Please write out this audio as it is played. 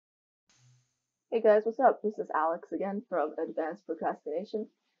Hey guys, what's up? This is Alex again from Advanced Procrastination,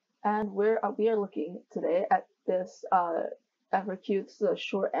 and we are looking today at this FRQ. This is a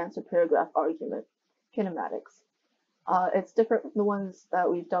short answer paragraph argument, kinematics. It's different from the ones that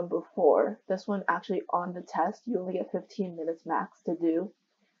we've done before. This one actually on the test, you only get 15 minutes max to do,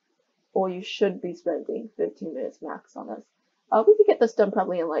 or you should be spending 15 minutes max on this. We could get this done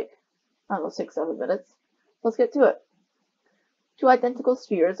probably in like, I don't know, 6-7 minutes. Let's get to it. Two identical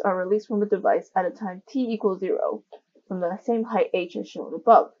spheres are released from a device at a time t equals 0 from the same height h as shown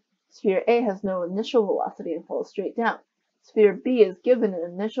above. Sphere A has no initial velocity and falls straight down. Sphere B is given an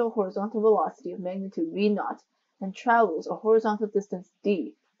initial horizontal velocity of magnitude v0 and travels a horizontal distance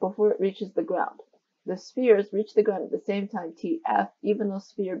d before it reaches the ground. The spheres reach the ground at the same time tf, even though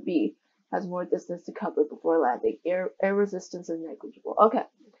sphere B has more distance to cover before landing. Air resistance is negligible. Okay,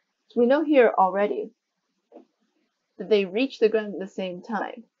 so we know here already that they reach the ground at the same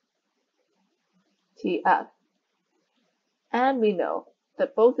time, TF. And we know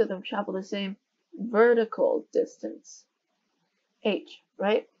that both of them travel the same vertical distance, H,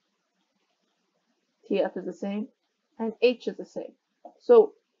 right? TF is the same, and H is the same.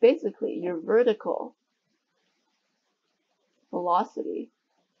 So basically, your vertical velocity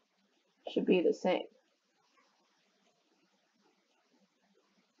should be the same.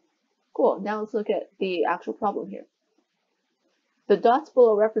 Cool, now let's look at the actual problem here. The dots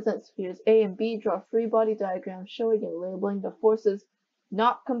below represent spheres A and B. Draw a free body diagram showing and labeling the forces,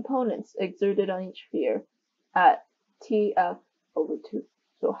 not components, exerted on each sphere at TF over 2,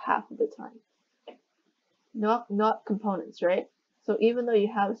 so half of the time. Not components, right? So even though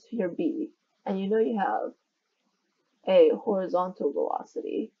you have sphere B, and you know you have a horizontal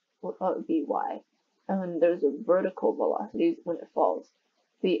velocity, we'll call it Vy, and then there's a vertical velocity when it falls,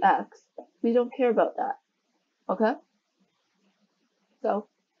 Vx, we don't care about that, okay? So,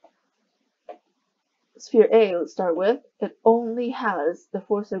 sphere A, let's start with, it only has the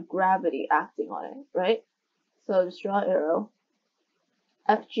force of gravity acting on it, right? So just draw an arrow.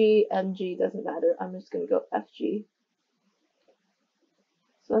 FG, MG, doesn't matter. I'm just going to go FG.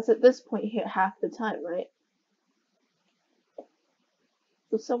 So that's at this point here half the time, right?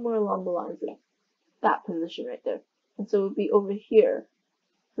 So somewhere along the lines of that position right there. And so it would be over here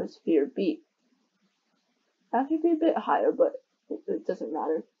for sphere B. Actually be a bit higher, but it doesn't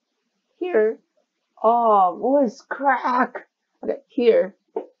matter. Here, oh, voice crack! Okay, here,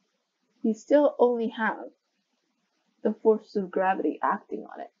 you still only have the force of gravity acting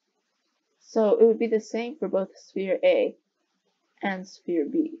on it. So it would be the same for both sphere A and sphere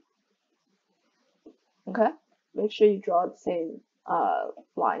B. Okay? Make sure you draw the same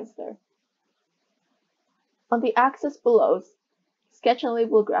lines there. On the axis below, sketch and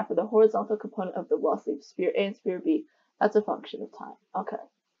label a graph of the horizontal component of the velocity of sphere A and sphere B as a function of time. Okay.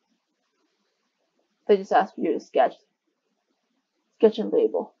 They just asked for you to sketch and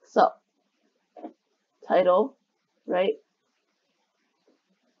label. So, title, right?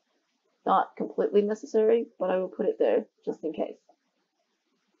 Not completely necessary, but I will put it there just in case.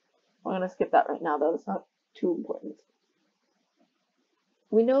 I'm going to skip that right now, though. It's not too important.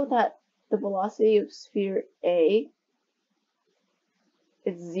 We know that the velocity of sphere A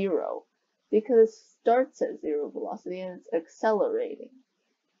is 0 because it starts at 0 velocity and it's accelerating,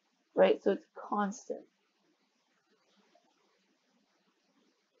 right? So it's constant.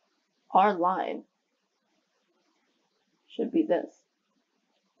 Our line should be this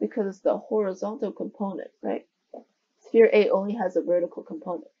because it's the horizontal component, right? Sphere A only has a vertical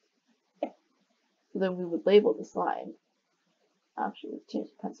component. So then we would label this line. Actually, let's change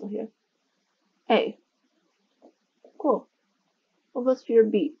the pencil here. A. Cool. What about sphere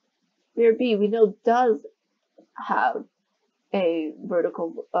B? Sphere B, we know does have a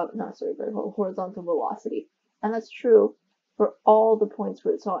horizontal velocity. And that's true for all the points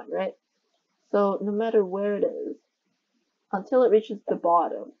where it's on, right? So no matter where it is, until it reaches the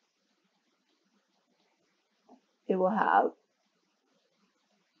bottom, it will have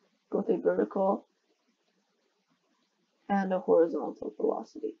both a vertical and a horizontal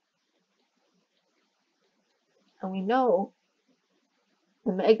velocity. And we know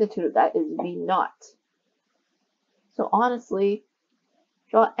the magnitude of that is V0. So honestly,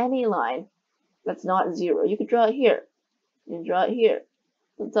 draw any line that's not 0. You could draw it here. You can draw it here.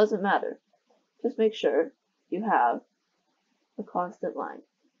 It doesn't matter. Just make sure you have a constant line.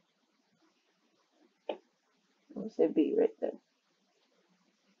 I'm going to say B right there.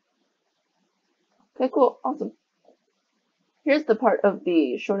 Okay, cool. Awesome. Here's the part of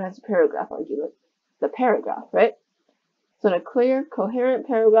the short answer paragraph argument. The paragraph, right? So in a clear, coherent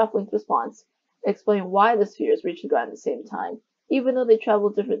paragraph length response, explain why the spheres reach the ground at the same time even though they travel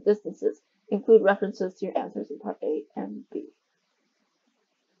different distances. Include references to your answers in part A and B.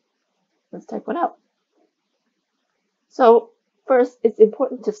 Let's type one out. So first, it's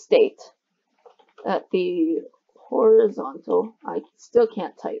important to state that the horizontal, I still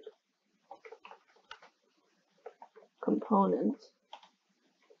can't type, component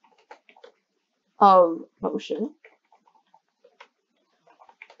of motion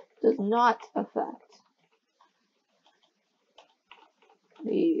does not affect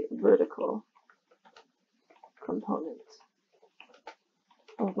the vertical component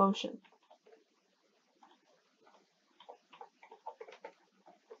of motion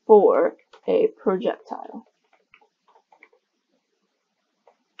for a projectile.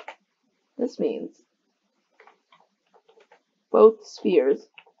 This means both spheres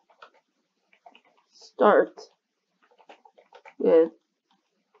start with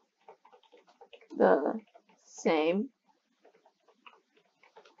the same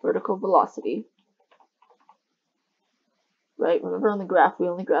vertical velocity, right? Remember on the graph, we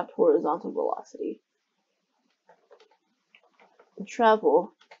only graphed horizontal velocity. And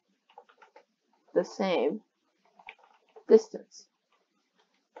travel the same distance.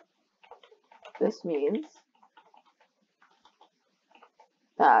 This means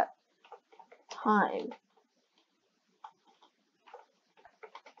that time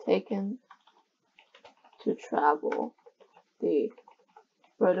taken to travel the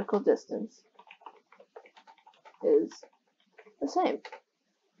vertical distance is the same.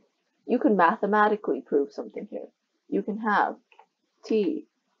 You can mathematically prove something here. You can have t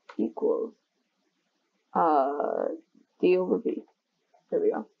equals d over v. There we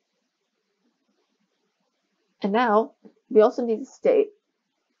go. And now we also need to state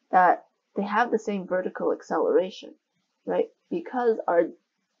that they have the same vertical acceleration, right? Because our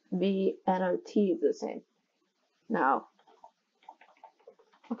v and our t is the same. Now,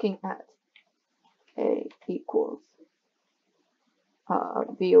 looking at a equals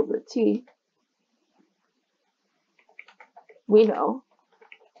v over t, we know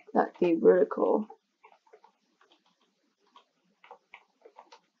that the vertical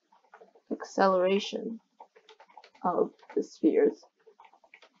acceleration of the spheres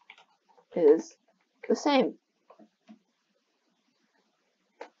is the same.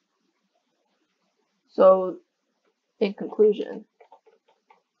 So, in conclusion,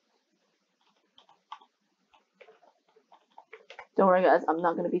 don't worry guys, I'm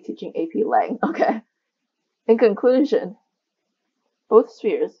not going to be teaching AP Lang, okay? In conclusion, both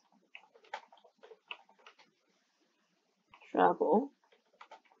spheres travel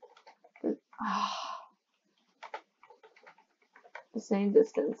the same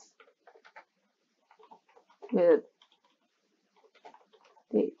distance with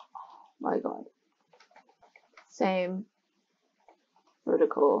the, my god, same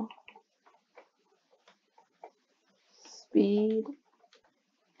vertical speed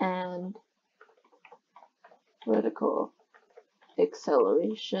and vertical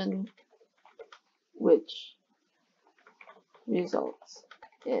acceleration, which results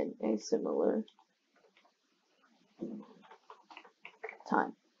in a similar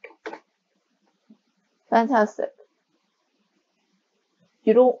time. Fantastic.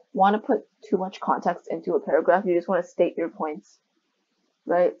 You don't want to put too much context into a paragraph, you just want to state your points,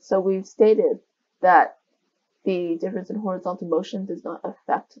 right? So we've stated that the difference in horizontal motion does not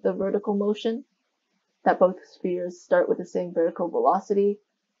affect the vertical motion, that both spheres start with the same vertical velocity,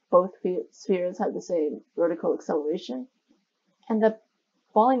 both spheres have the same vertical acceleration, and that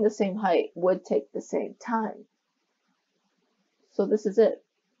falling the same height would take the same time. So this is it.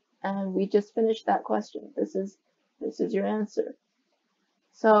 And we just finished that question. This is your answer.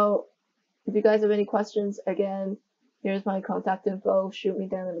 So if you guys have any questions, again, here's my contact info. Shoot me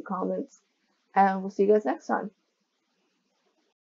down in the comments, and we'll see you guys next time.